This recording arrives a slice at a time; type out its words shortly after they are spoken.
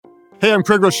Hey, I'm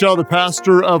Craig Rochelle, the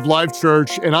pastor of Life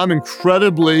Church, and I'm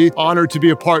incredibly honored to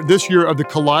be a part this year of the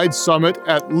Collide Summit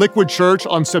at Liquid Church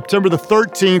on September the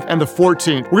 13th and the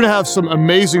 14th. We're going to have some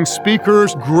amazing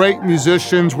speakers, great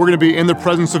musicians. We're going to be in the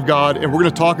presence of God, and we're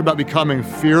going to talk about becoming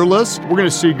fearless. We're going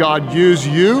to see God use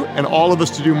you and all of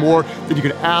us to do more than you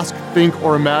can ask, think,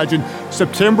 or imagine.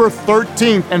 September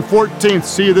 13th and 14th.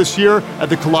 See you this year at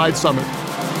the Collide Summit.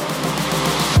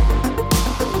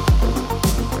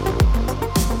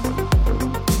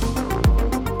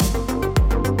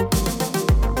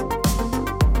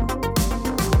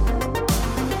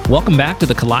 Welcome back to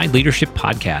the Collide Leadership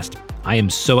Podcast. I am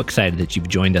so excited that you've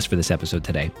joined us for this episode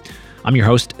today. I'm your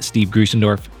host, Steve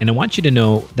Grusendorf, and I want you to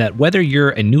know that whether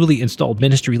you're a newly installed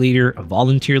ministry leader, a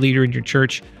volunteer leader in your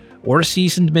church, or a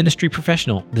seasoned ministry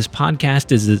professional, this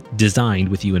podcast is designed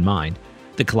with you in mind.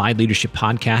 The Collide Leadership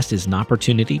Podcast is an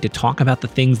opportunity to talk about the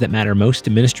things that matter most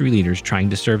to ministry leaders trying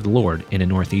to serve the Lord in a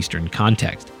Northeastern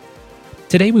context.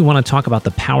 Today, we want to talk about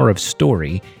the power of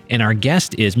story, and our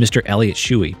guest is Mr. Elliott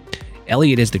Shuey.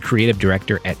 Elliott is the creative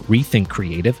director at Rethink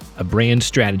Creative, a brand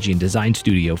strategy and design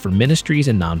studio for ministries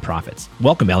and nonprofits.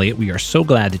 Welcome, Elliott. We are so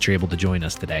glad that you're able to join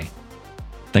us today.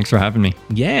 Thanks for having me.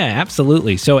 Yeah,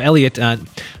 absolutely. So, Elliott, I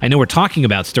know we're talking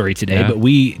about story today, but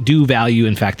we do value,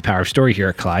 in fact, the power of story here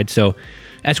at Collide. So,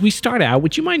 as we start out,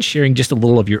 would you mind sharing just a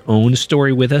little of your own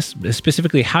story with us?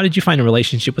 Specifically, how did you find a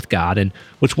relationship with God, and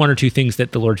what's one or two things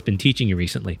that the Lord's been teaching you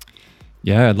recently?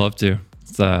 Yeah, I'd love to.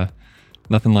 It's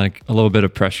nothing like a little bit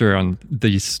of pressure on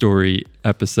the story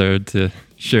episode to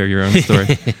share your own story.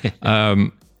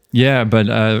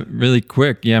 Really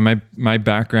quick. Yeah, my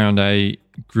background, I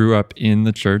grew up in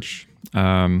the church,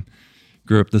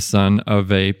 grew up the son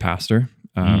of a pastor,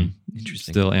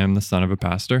 Interesting. Still am the son of a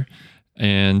pastor.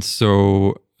 And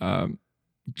so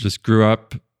just grew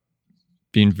up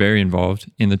being very involved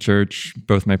in the church.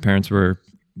 Both my parents were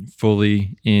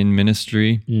fully in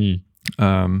ministry.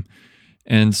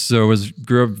 And so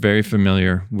grew up very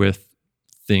familiar with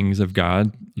things of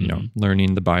God,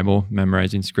 learning the Bible,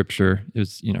 memorizing scripture. It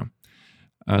was,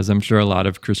 as I'm sure a lot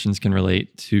of Christians can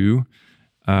relate to,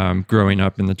 growing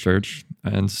up in the church.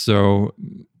 And so,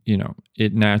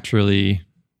 it naturally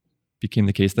became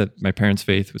the case that my parents'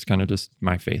 faith was kind of just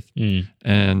my faith.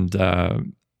 And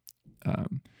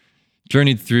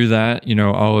journeyed through that,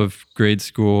 all of grade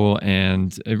school.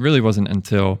 And it really wasn't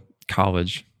until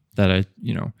college that I,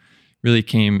 really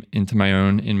came into my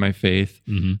own in my faith.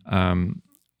 An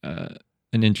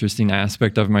interesting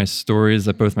aspect of my story is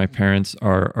that both my parents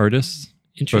are artists,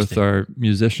 both are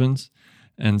musicians.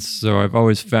 And so I've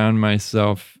always found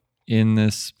myself in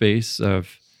this space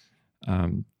of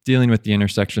dealing with the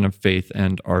intersection of faith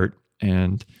and art.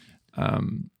 And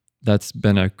that's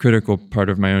been a critical part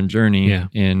of my own journey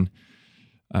in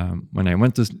when I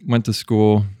went to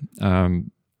school,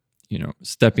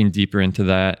 stepping deeper into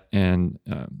that and,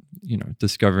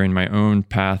 discovering my own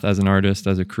path as an artist,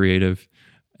 as a creative.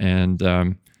 And,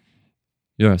 so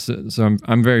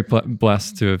I'm very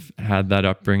blessed to have had that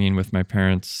upbringing with my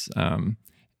parents.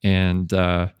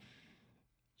 It's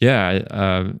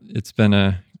been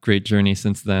a great journey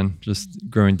since then, just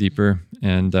growing deeper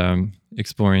and,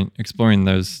 exploring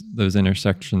those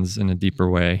intersections in a deeper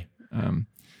way.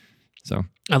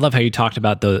 I love how you talked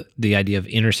about the idea of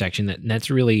intersection. That's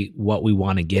really what we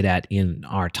want to get at in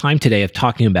our time today of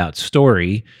talking about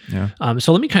story. Yeah.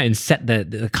 So let me kind of set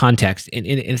the context. And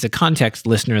it's a context,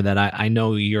 listener, that I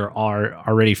know you're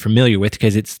already familiar with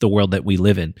because it's the world that we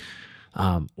live in.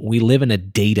 We live in a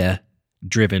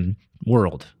data-driven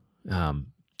world.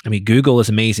 Google is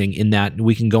amazing in that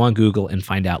we can go on Google and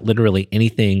find out literally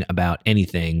anything about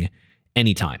anything,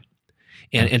 anytime.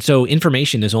 And so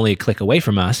information is only a click away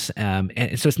from us.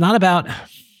 And so it's not about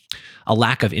a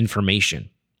lack of information.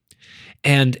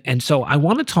 And so I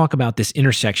want to talk about this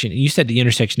intersection. You said the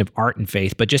intersection of art and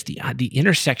faith, but just the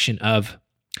intersection of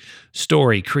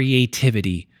story,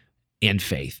 creativity, and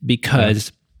faith.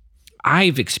 Because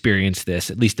I've experienced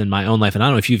this, at least in my own life, and I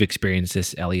don't know if you've experienced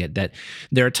this, Elliott, that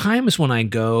there are times when I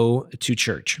go to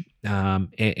church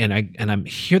and I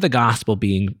hear the gospel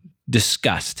being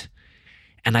discussed,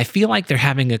 and I feel like they're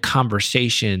having a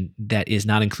conversation that is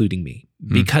not including me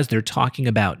because they're talking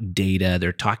about data,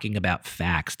 they're talking about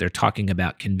facts, they're talking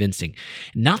about convincing.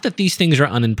 Not that these things are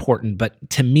unimportant, but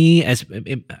to me,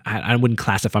 I wouldn't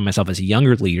classify myself as a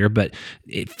younger leader, but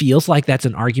it feels like that's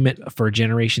an argument for a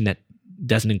generation that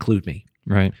doesn't include me.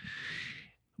 Right.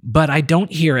 But I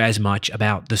don't hear as much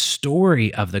about the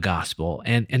story of the gospel.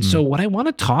 And so what I want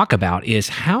to talk about is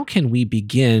how can we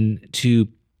begin to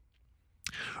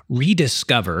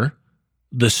rediscover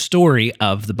the story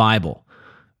of the Bible?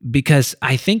 Because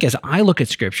I think as I look at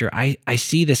Scripture, I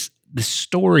see this the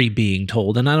story being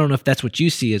told. And I don't know if that's what you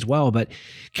see as well, but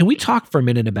can we talk for a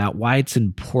minute about why it's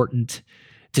important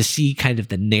to see kind of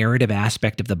the narrative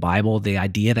aspect of the Bible, the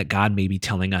idea that God may be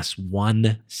telling us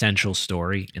one central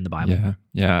story in the Bible?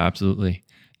 Yeah, absolutely.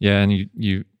 Yeah, and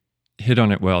you hit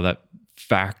on it well, that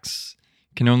facts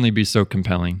can only be so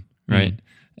compelling, right?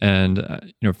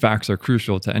 And facts are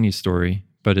crucial to any story,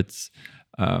 but it's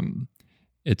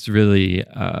really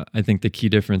I think the key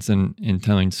difference in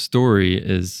telling story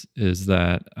is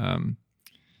that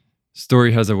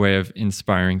story has a way of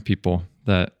inspiring people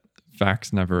that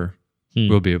facts never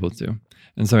will be able to.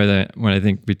 And so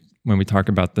when we talk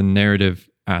about the narrative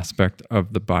aspect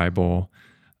of the Bible,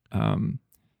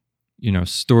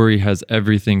 story has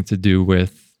everything to do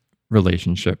with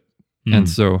relationship. And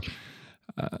so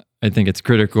I think it's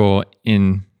critical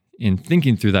in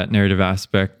thinking through that narrative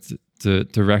aspect to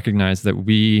recognize that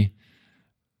we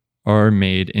are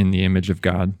made in the image of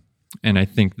God. And I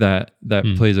think that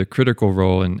plays a critical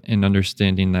role in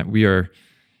understanding that we are,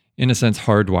 in a sense,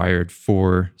 hardwired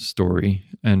for story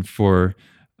and for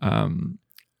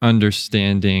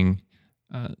understanding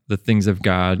the things of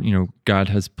God. God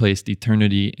has placed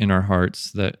eternity in our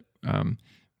hearts, that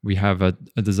we have a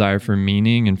desire for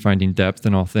meaning and finding depth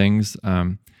in all things.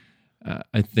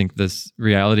 I think this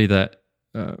reality that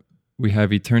we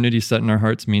have eternity set in our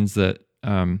hearts means that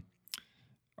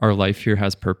our life here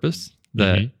has purpose,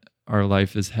 that our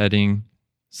life is heading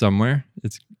somewhere.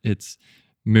 It's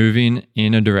moving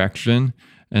in a direction.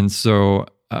 And so,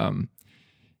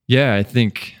 I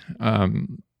think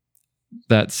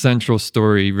that central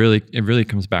story really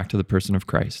comes back to the person of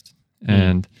Christ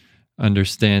and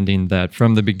understanding that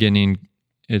from the beginning,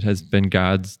 it has been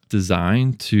God's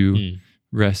design to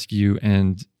rescue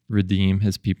and redeem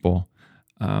his people.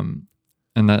 And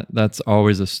that's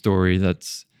always a story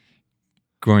that's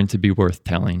going to be worth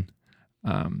telling.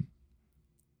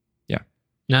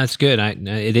 No, it's good.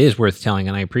 It is worth telling,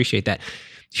 and I appreciate that.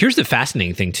 Here's the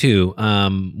fascinating thing too.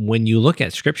 When you look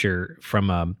at Scripture from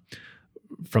a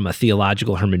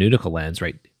theological hermeneutical lens,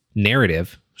 right?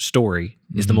 Narrative story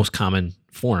is the most common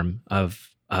form of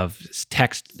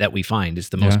text that we find.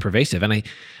 Is the most pervasive, and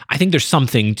I think there's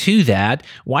something to that.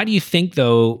 Why do you think,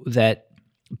 though, that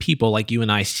people like you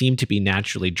and I seem to be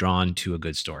naturally drawn to a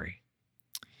good story?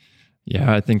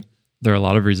 Yeah, I think there are a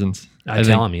lot of reasons.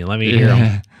 Tell me. Let me hear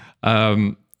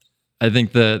them. I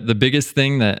think the biggest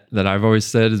thing that I've always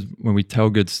said is when we tell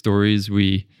good stories,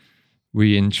 we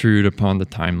intrude upon the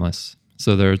timeless.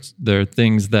 So there are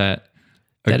things that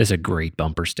is a great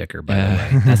bumper sticker, by the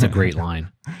way. That's a great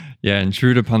line. Yeah,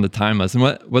 intrude upon the timeless. And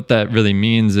what that really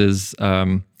means is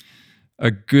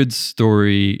a good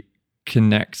story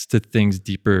connects to things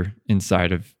deeper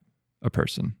inside of a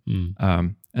person.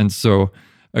 And so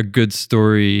a good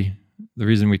story, the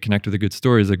reason we connect with a good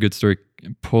story is a good story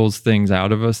pulls things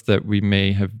out of us that we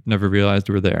may have never realized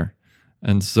were there.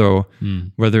 And so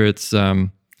whether it's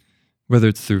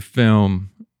through film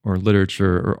or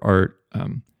literature or art,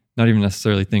 not even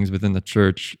necessarily things within the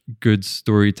church, good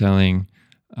storytelling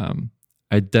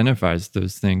identifies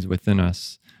those things within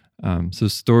us. So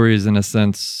stories, in a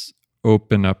sense,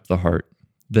 open up the heart.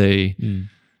 They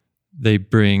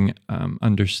bring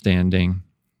understanding.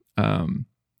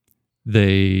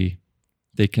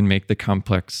 They can make the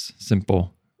complex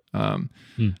simple. And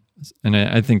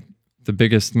I think the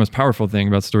biggest, most powerful thing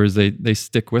about stories, they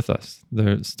stick with us.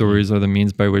 The stories are the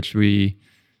means by which we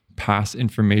pass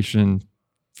information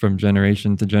from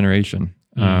generation to generation,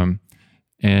 and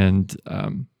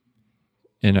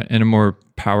in a more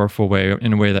powerful way,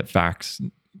 in a way that facts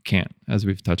can't, as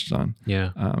we've touched on.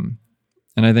 Yeah.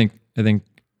 And I think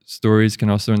stories can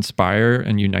also inspire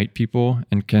and unite people,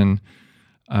 and can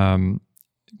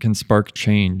spark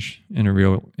change in a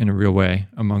real way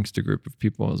amongst a group of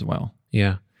people as well.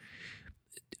 Yeah.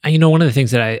 One of the things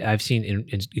that I've seen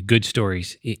in good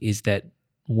stories is that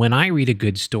when I read a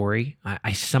good story,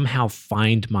 I somehow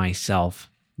find myself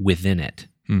within it,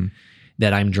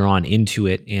 that I'm drawn into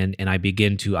it, and I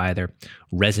begin to either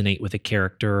resonate with a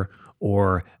character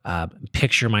or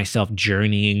picture myself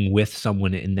journeying with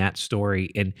someone in that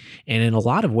story. And in a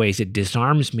lot of ways, it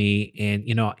disarms me. And,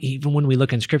 even when we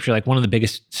look in Scripture, like one of the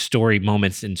biggest story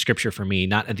moments in Scripture for me,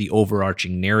 not the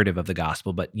overarching narrative of the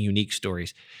gospel, but unique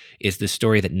stories, is the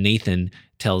story that Nathan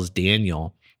tells David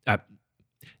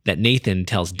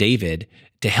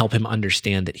to help him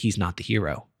understand that he's not the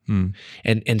hero.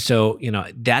 And so,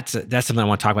 that's something I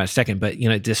want to talk about in a second, but,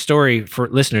 this story for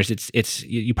listeners, it's,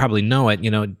 you probably know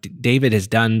it, David has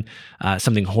done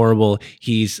something horrible.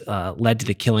 He's led to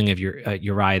the killing of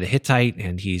Uriah the Hittite,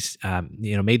 and he's,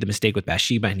 made the mistake with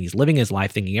Bathsheba, and he's living his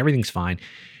life thinking everything's fine.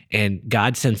 And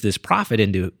God sends this prophet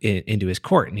into his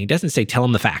court, and he doesn't say, tell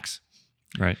him the facts.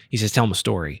 Right. He says, tell him a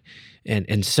story.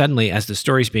 And suddenly, as the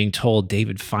story's being told,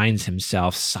 David finds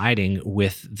himself siding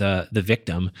with the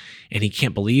victim, and he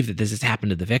can't believe that this has happened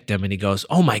to the victim. And he goes,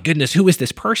 oh my goodness, who is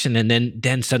this person? And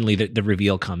then suddenly the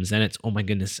reveal comes. And it's, oh my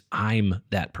goodness, I'm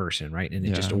that person, right? And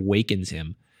it just awakens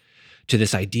him to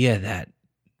this idea that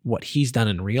what he's done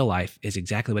in real life is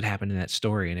exactly what happened in that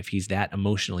story. And if he's that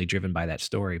emotionally driven by that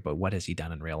story, but what has he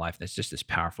done in real life? That's just this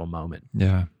powerful moment.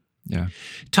 Yeah. Yeah.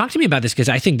 Talk to me about this, because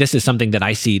I think this is something that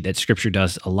I see that Scripture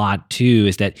does a lot too,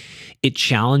 is that it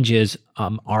challenges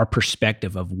our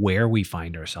perspective of where we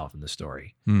find ourselves in the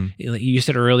story. You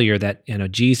said earlier that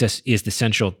Jesus is the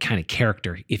central kind of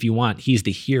character. If you want, he's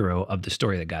the hero of the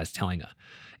story that God's telling us.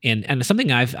 And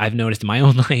something I've noticed in my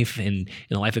own life and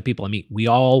in the life of people I meet, we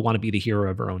all want to be the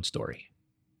hero of our own story.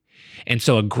 And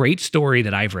so a great story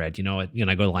that I've read, I go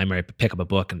to the library, I pick up a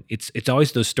book, and it's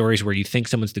always those stories where you think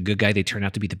someone's the good guy, they turn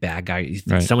out to be the bad guy. You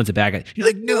think someone's a bad guy. You're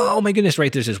like, no, oh my goodness,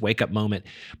 right? There's this wake-up moment.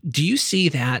 Do you see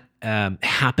that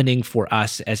happening for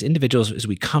us as individuals as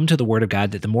we come to the Word of God,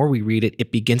 that the more we read it,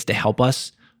 it begins to help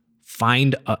us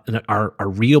find our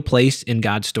real place in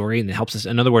God's story, and it helps us,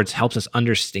 in other words, helps us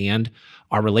understand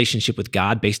our relationship with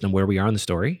God based on where we are in the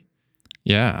story?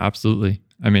 Yeah, absolutely.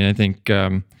 I mean, I think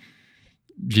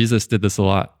Jesus did this a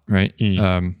lot, right?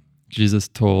 Jesus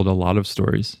told a lot of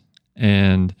stories.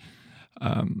 And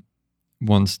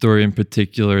one story in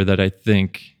particular that I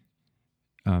think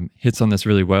hits on this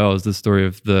really well is the story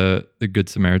of the Good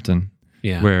Samaritan,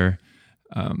 where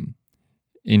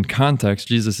in context,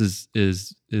 Jesus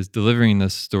is delivering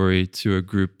this story to a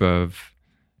group of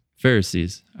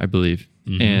Pharisees, I believe.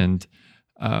 And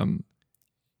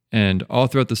all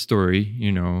throughout the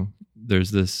story,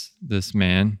 there's this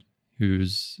man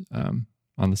who's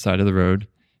on the side of the road,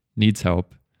 needs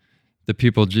help. The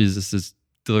people Jesus is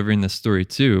delivering this story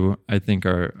to, I think,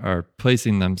 are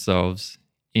placing themselves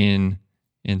in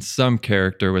some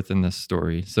character within this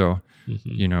story. So,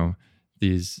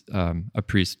 these a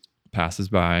priest passes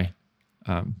by,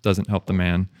 doesn't help the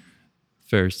man.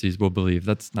 Pharisees will believe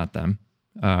that's not them.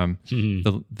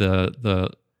 The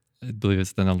I believe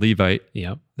it's then a Levite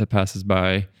that passes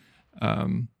by,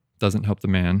 doesn't help the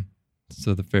man.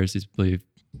 So the Pharisees believe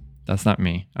that's not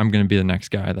me. I'm going to be the next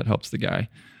guy that helps the guy.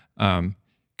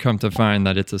 Come to find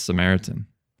that it's a Samaritan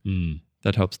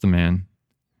that helps the man.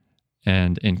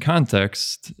 And in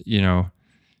context,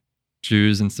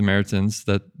 Jews and Samaritans,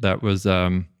 that was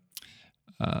not,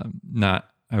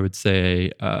 I would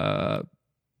say, a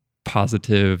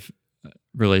positive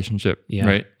relationship,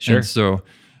 right? Sure.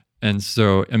 And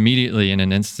so immediately in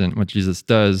an instant, what Jesus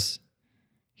does,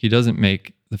 he doesn't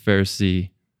make the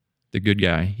Pharisee the good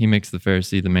guy. He makes the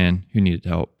Pharisee the man who needed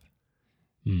help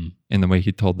in the way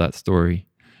he told that story.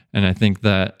 And I think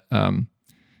that I'm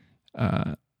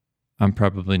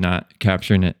probably not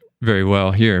capturing it very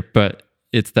well here, but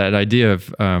it's that idea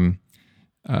of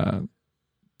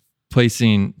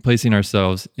placing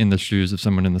ourselves in the shoes of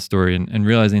someone in the story and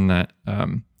realizing that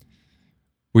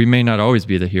we may not always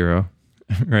be the hero,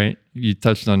 right? You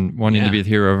touched on wanting to be the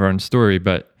hero of our own story,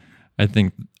 but I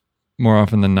think more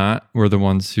often than not, we're the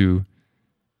ones who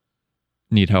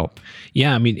need help.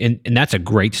 Yeah, I mean, and that's a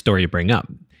great story to bring up.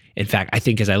 In fact, I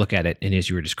think as I look at it, and as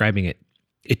you were describing it,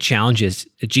 Jesus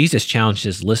challenged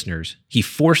his listeners. He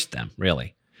forced them,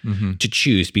 really, to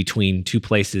choose between two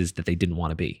places that they didn't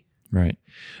want to be. Right.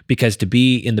 Because to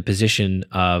be in the position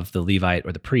of the Levite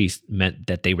or the priest meant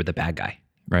that they were the bad guy.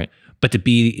 Right. But to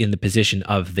be in the position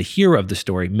of the hero of the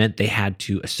story meant they had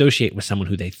to associate with someone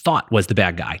who they thought was the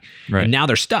bad guy. Right. And now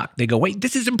they're stuck. They go, wait,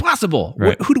 this is impossible.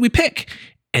 Right. Who do we pick?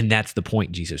 And that's the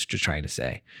point Jesus is trying to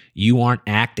say. You aren't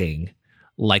acting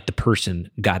like the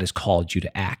person God has called you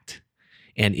to act.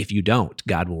 And if you don't,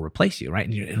 God will replace you, right?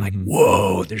 And you're like,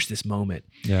 whoa, there's this moment.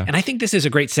 Yeah. And I think this is a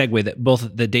great segue that both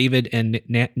the David and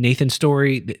Nathan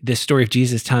story, this story of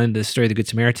Jesus telling the story of the Good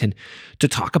Samaritan, to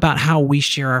talk about how we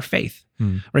share our faith,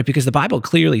 right? Because the Bible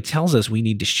clearly tells us we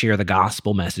need to share the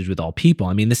gospel message with all people.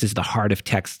 I mean, this is the heart of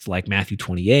texts like Matthew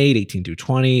 28, 18 through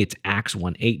 20. It's Acts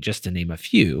 1:8, just to name a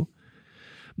few.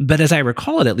 But as I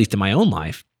recall it, at least in my own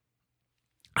life,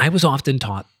 I was often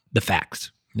taught the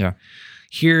facts. Yeah.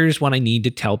 Here's what I need to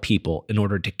tell people in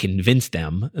order to convince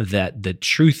them that the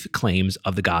truth claims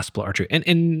of the gospel are true.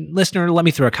 And listener, let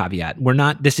me throw a caveat.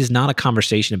 This is not a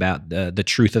conversation about the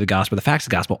truth of the gospel, the facts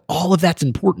of the gospel. All of that's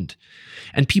important.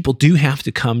 And people do have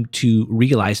to come to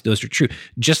realize those are true.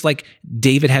 Just like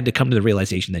David had to come to the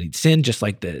realization that he'd sinned, just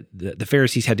like the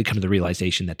Pharisees had to come to the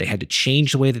realization that they had to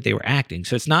change the way that they were acting.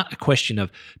 So it's not a question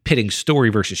of pitting story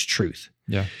versus truth.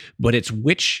 Yeah. But it's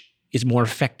which is more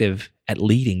effective at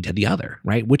leading to the other,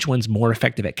 right? Which one's more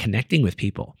effective at connecting with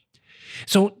people?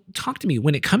 So talk to me,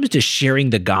 when it comes to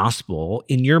sharing the gospel,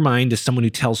 in your mind, as someone who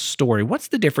tells story, what's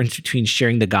the difference between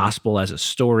sharing the gospel as a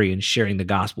story and sharing the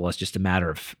gospel as just a matter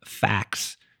of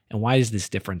facts? And why does this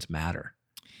difference matter?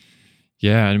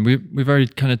 Yeah, and we've already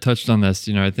kind of touched on this.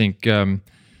 I think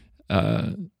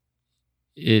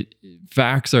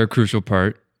facts are a crucial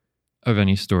part of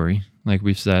any story, like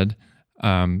we've said.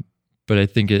 But I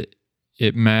think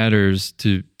it matters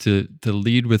to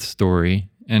lead with story.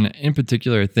 And in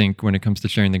particular, I think when it comes to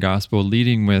sharing the gospel,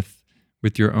 leading with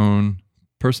your own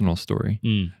personal story,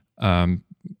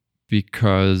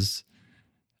 because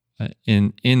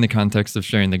in the context of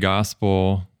sharing the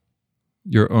gospel,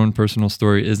 your own personal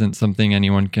story isn't something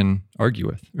anyone can argue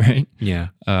with, right? Yeah.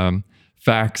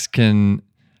 Facts can,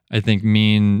 I think,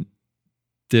 mean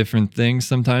different things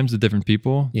sometimes to different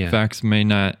people. Yeah. Facts may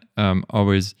not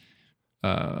always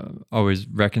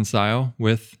reconcile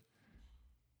with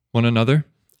one another.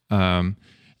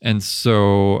 And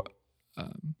so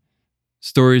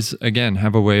stories, again,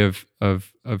 have a way of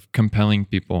compelling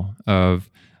people,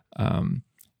 of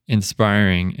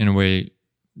inspiring in a way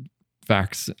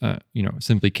facts,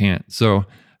 simply can't. So,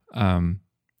 I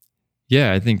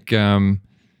think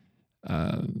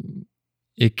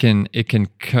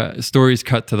stories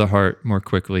cut to the heart more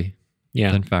quickly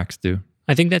than facts do.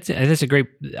 I think that's a great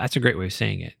way of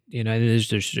saying it.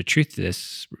 There's a truth to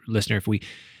this, listener. If we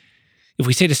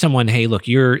say to someone, hey, look,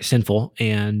 you're sinful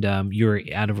and you're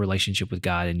out of relationship with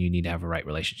God and you need to have a right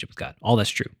relationship with God. All that's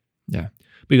true. Yeah.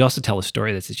 But we also tell a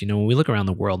story that says, when we look around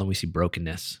the world and we see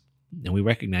brokenness, and we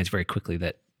recognize very quickly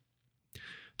that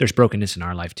there's brokenness in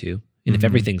our life too. And if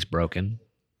everything's broken,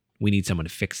 we need someone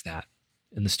to fix that.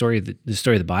 And the story of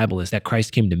the Bible is that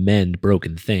Christ came to mend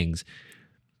broken things.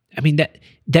 I mean,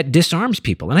 that disarms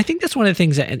people. And I think that's one of the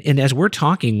things that, and as we're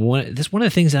talking, that's one of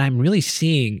the things that I'm really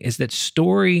seeing is that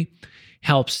story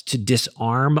helps to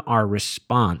disarm our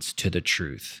response to the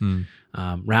truth,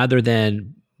 rather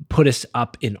than put us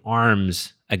up in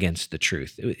arms against the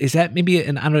truth. Is that maybe,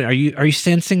 and I don't know, are you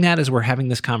sensing that as we're having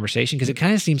this conversation? Because it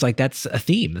kind of seems like that's a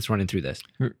theme that's running through this.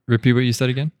 Repeat what you said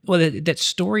again. Well, that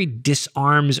story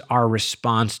disarms our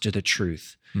response to the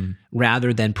truth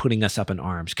rather than putting us up in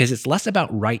arms, because it's less about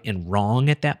right and wrong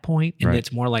at that point, and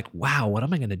it's more like, wow, what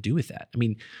am I going to do with that? I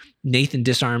mean, Nathan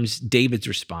disarms David's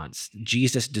response.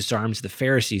 Jesus disarms the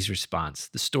Pharisees' response.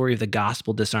 The story of the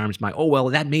gospel disarms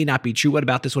that may not be true. What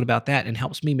about this? What about that? And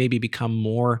helps me maybe become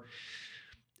more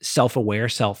self-aware,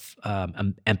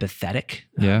 empathetic,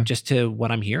 just to what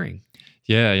I'm hearing.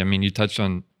 Yeah, I mean, you touched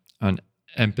on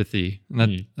empathy,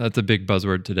 and that's a big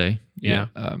buzzword today. Yeah.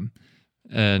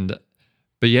 I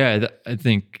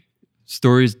think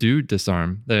stories do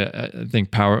disarm. I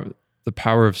think the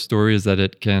power of story is that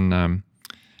it can,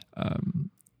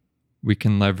 we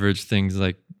can leverage things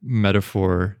like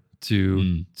metaphor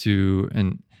to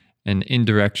an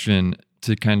indirection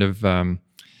to kind of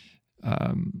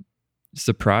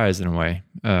surprise in a way.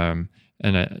 The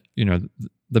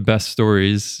best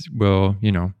stories will,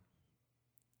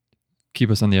 keep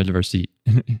us on the edge of our seat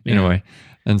in a way.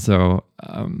 And so,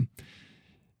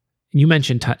 you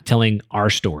mentioned telling our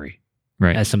story,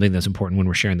 right, as something that's important when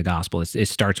we're sharing the gospel. It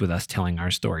starts with us telling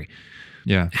our story.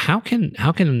 Yeah. How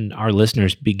can our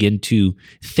listeners begin to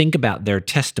think about their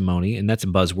testimony? And that's a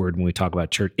buzzword when we talk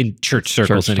about church in church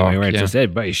circles anyway, right? Yeah. So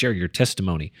everybody share your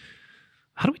testimony.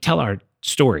 How do we tell our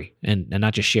story and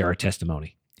not just share our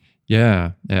testimony?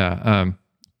 Yeah.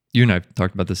 You and I have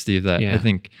talked about this, Steve, that I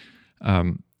think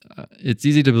it's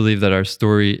easy to believe that our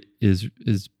story is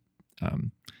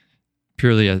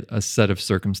purely a set of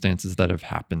circumstances that have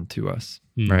happened to us,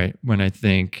 right? When I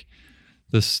think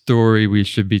the story we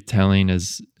should be telling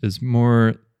is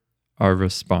more our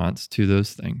response to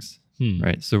those things,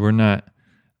 right? So we're not,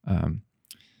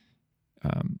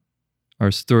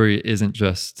 our story isn't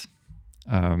just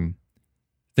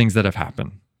things that have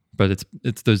happened, but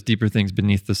it's those deeper things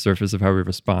beneath the surface of how we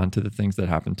respond to the things that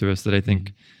happen to us that I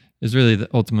think is really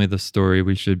ultimately the story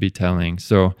we should be telling.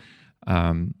 So,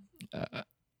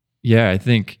 I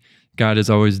think God is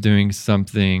always doing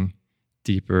something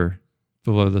deeper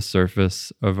below the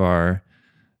surface of our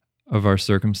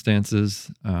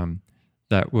circumstances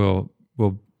that will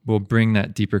bring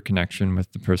that deeper connection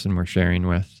with the person we're sharing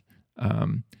with. I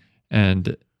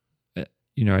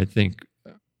think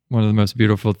one of the most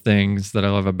beautiful things that I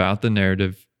love about the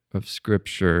narrative of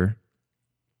Scripture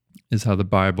is how the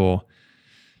Bible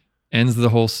ends the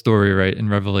whole story, right, in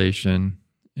Revelation,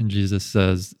 and Jesus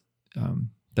says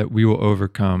that we will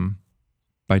overcome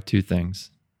by two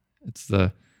things. It's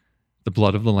the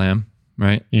blood of the Lamb,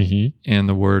 right? Mm-hmm. And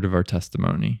the word of our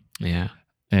testimony. Yeah.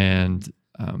 And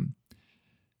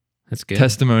That's good.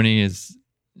 testimony is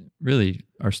really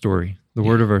our story, the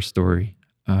word of our story.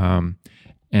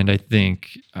 And I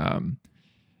think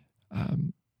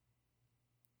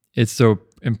it's so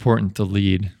important to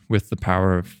lead with the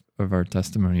power of our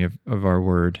testimony, of our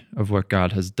word, of what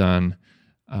God has done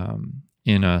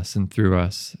in us and through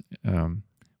us.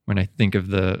 When I think of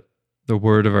the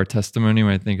word of our testimony,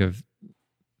 when I think of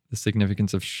the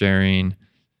significance of sharing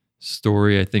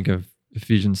story, I think of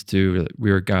Ephesians 2, that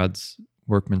we are God's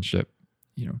workmanship,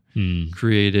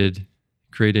 created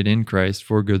in Christ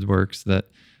for good works. That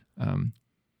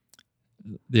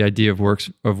the idea of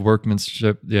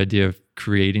workmanship, the idea of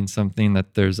creating something,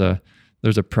 that there's a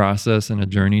process and a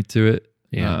journey to it.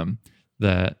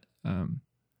 That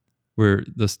where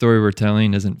the story we're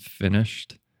telling isn't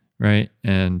finished, right?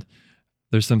 And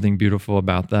there's something beautiful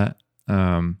about that.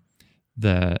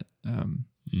 That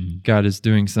God is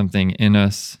doing something in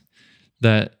us.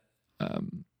 That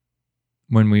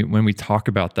when we talk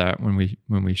about that, when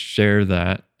we share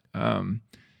that, I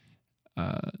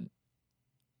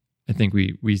think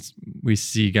we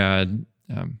see God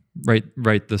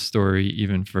write the story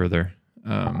even further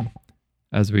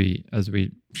as we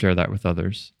share that with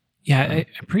others. Yeah, I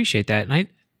appreciate that, and I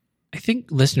think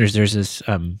listeners, there's a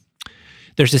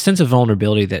sense of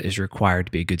vulnerability that is required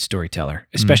to be a good storyteller,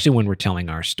 especially when we're telling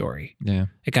our story. Yeah,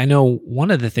 like I know one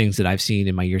of the things that I've seen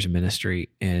in my years of ministry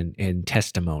and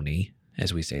testimony,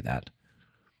 as we say that,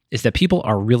 is that people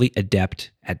are really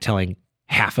adept at telling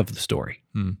half of the story.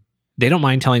 They don't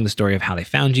mind telling the story of how they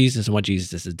found Jesus and what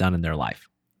Jesus has done in their life,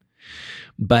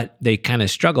 but they kind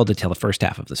of struggle to tell the first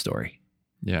half of the story.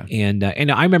 Yeah. And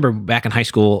I remember back in high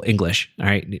school English, all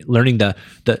right, learning the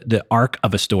arc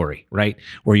of a story, right?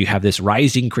 Where you have this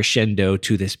rising crescendo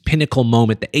to this pinnacle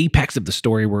moment, the apex of the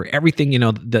story, where everything,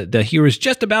 the hero is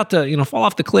just about to, fall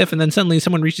off the cliff, and then suddenly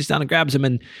someone reaches down and grabs him,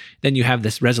 and then you have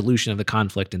this resolution of the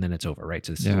conflict, and then it's over, right?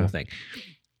 So this is the whole thing.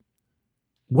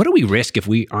 What do we risk if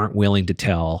we aren't willing to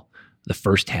tell the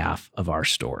first half of our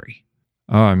story?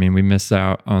 Oh, I mean, we miss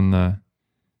out on the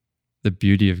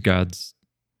beauty of God's,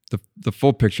 the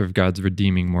full picture of God's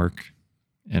redeeming work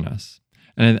in us.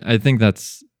 And I think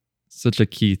that's such a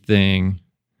key thing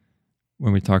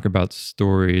when we talk about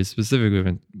stories, specifically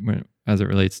when as it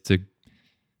relates to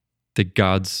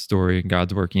God's story and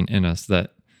God's working in us,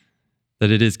 that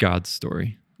it is God's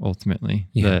story ultimately.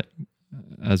 Yeah. That,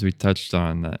 as we touched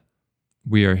on, that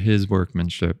we are His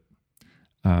workmanship,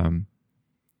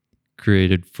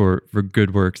 created for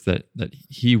good works that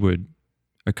He would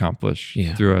accomplish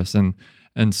through us.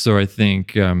 And so I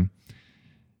think, to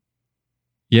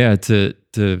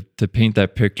paint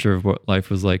that picture of what life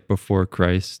was like before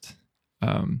Christ,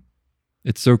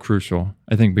 it's so crucial.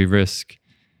 I think we risk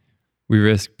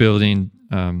building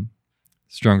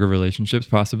stronger relationships,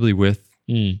 possibly with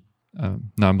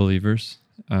non-believers.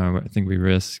 I think we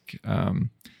risk,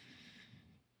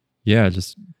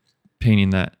 just painting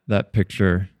that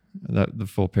picture, the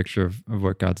full picture of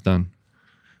what God's done.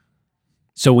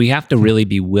 So we have to really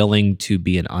be willing to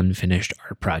be an unfinished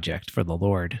art project for the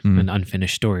Lord, an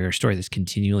unfinished story, or a story that's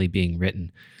continually being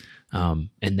written.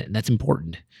 And that's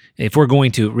important if we're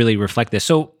going to really reflect this.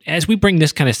 So as we bring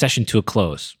this kind of session to a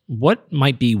close, what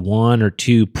might be one or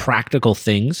two practical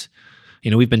things?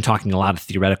 We've been talking a lot of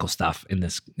theoretical stuff in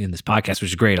this podcast,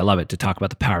 which is great. I love it to talk about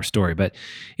the power of story. But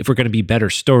if we're going to be better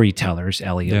storytellers,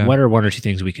 Elliott, what are one or two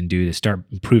things we can do to start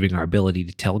improving our ability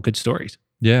to tell good stories?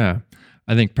 Yeah.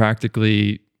 I think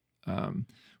practically,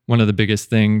 one of the biggest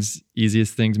things,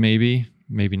 easiest things, maybe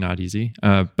not easy,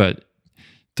 but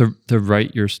to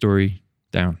write your story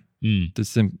down,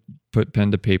 to put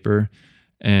pen to paper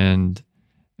and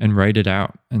write it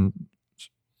out, and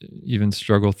even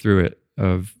struggle through it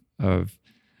of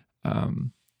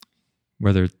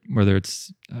whether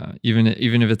it's even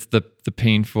if it's the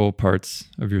painful parts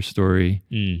of your story,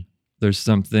 there's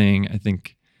something, I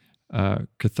think,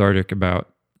 cathartic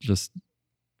about just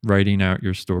writing out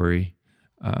your story,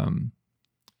 and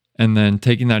then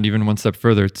taking that even one step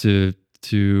further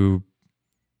to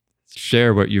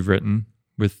share what you've written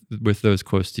with those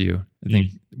close to you. I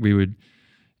think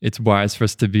it's wise for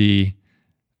us to be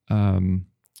to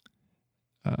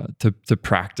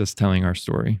practice telling our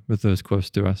story with those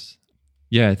close to us.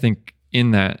 Yeah, I think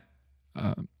in that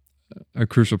a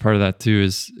crucial part of that too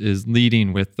is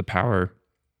leading with the power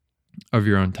of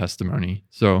your own testimony.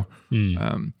 So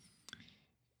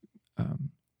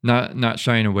not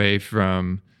shying away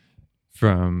from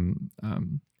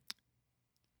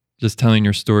just telling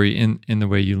your story in the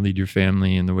way you lead your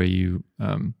family, in the way you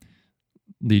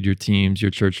lead your teams,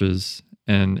 your churches,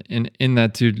 and in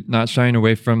that too, not shying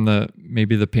away from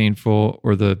maybe the painful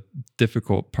or the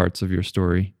difficult parts of your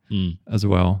story as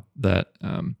well, that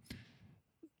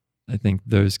I think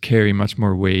those carry much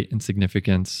more weight and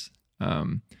significance.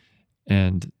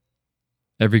 And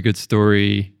every good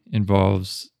story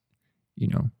involves,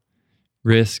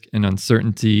 risk and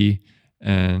uncertainty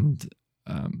and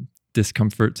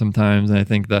discomfort sometimes. And I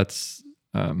think that's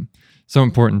so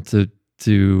important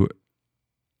to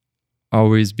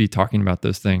always be talking about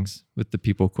those things with the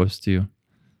people close to you.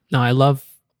 No, I love,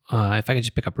 if I can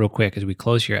just pick up real quick as we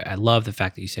close here, I love the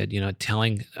fact that you said,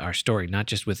 telling our story, not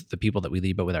just with the people that we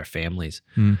lead, but with our families.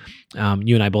 You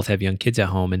and I both have young kids at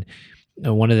home. And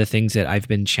one of the things that I've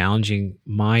been challenging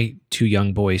my 2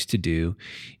 young boys to do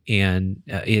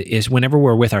is whenever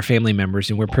we're with our family members,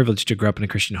 and we're privileged to grow up in a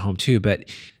Christian home too, but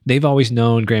they've always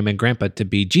known Grandma and Grandpa to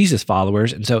be Jesus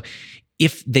followers. And so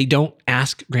if they don't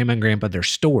ask Grandma and Grandpa their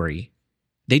story,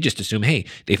 they just assume, hey,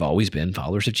 they've always been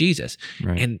followers of Jesus.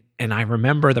 Right. And I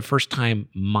remember the first time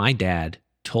my dad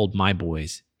told my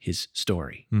boys his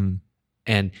story,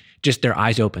 and just their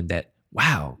eyes opened that,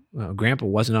 wow, Grandpa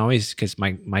wasn't always, because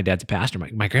my dad's a pastor.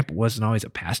 My grandpa wasn't always a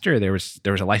pastor. There was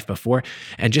a life before,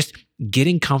 and just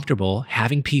getting comfortable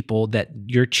having people that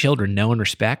your children know and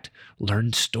respect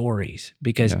learn stories,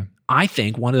 because I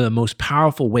think one of the most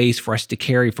powerful ways for us to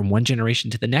carry from one generation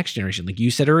to the next generation, like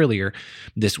you said earlier,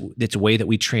 it's a way that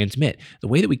we transmit. The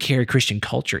way that we carry Christian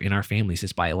culture in our families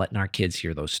is by letting our kids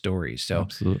hear those stories. So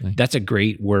absolutely, that's a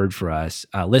great word for us.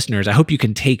 Listeners, I hope you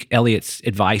can take Elliott's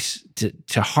advice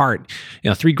to heart.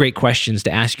 3 great questions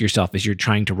to ask yourself as you're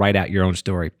trying to write out your own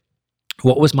story.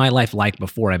 What was my life like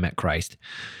before I met Christ?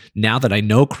 Now that I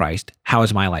know Christ, how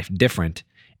is my life different?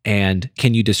 And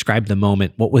can you describe the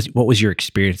moment? What was your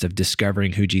experience of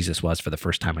discovering who Jesus was for the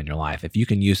first time in your life? If you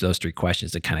can use those 3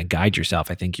 questions to kind of guide yourself,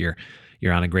 I think you're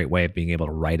on a great way of being able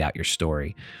to write out your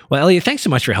story. Well, Elliott, thanks so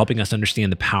much for helping us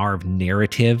understand the power of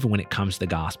narrative when it comes to the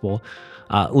gospel.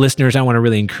 Listeners, I want to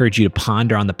really encourage you to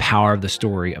ponder on the power of the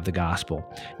story of the gospel.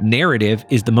 Narrative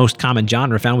is the most common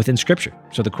genre found within Scripture.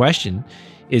 So the question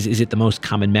is it the most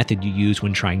common method you use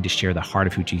when trying to share the heart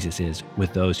of who Jesus is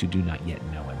with those who do not yet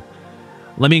know him?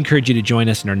 Let me encourage you to join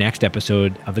us in our next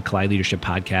episode of the Collide Leadership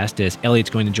Podcast, as Elliott's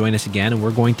going to join us again, and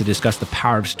we're going to discuss the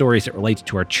power of stories that relates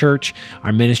to our church,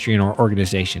 our ministry, and our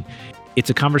organization. It's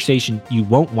a conversation you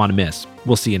won't want to miss.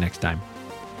 We'll see you next time.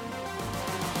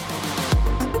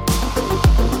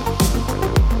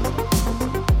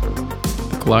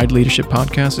 The Collide Leadership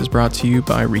Podcast is brought to you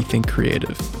by Rethink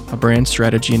Creative, a brand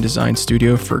strategy and design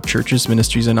studio for churches,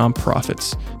 ministries, and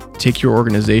nonprofits. Take your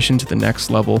organization to the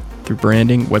next level through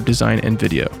branding, web design, and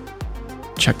video.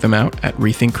 Check them out at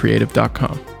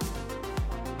rethinkcreative.com.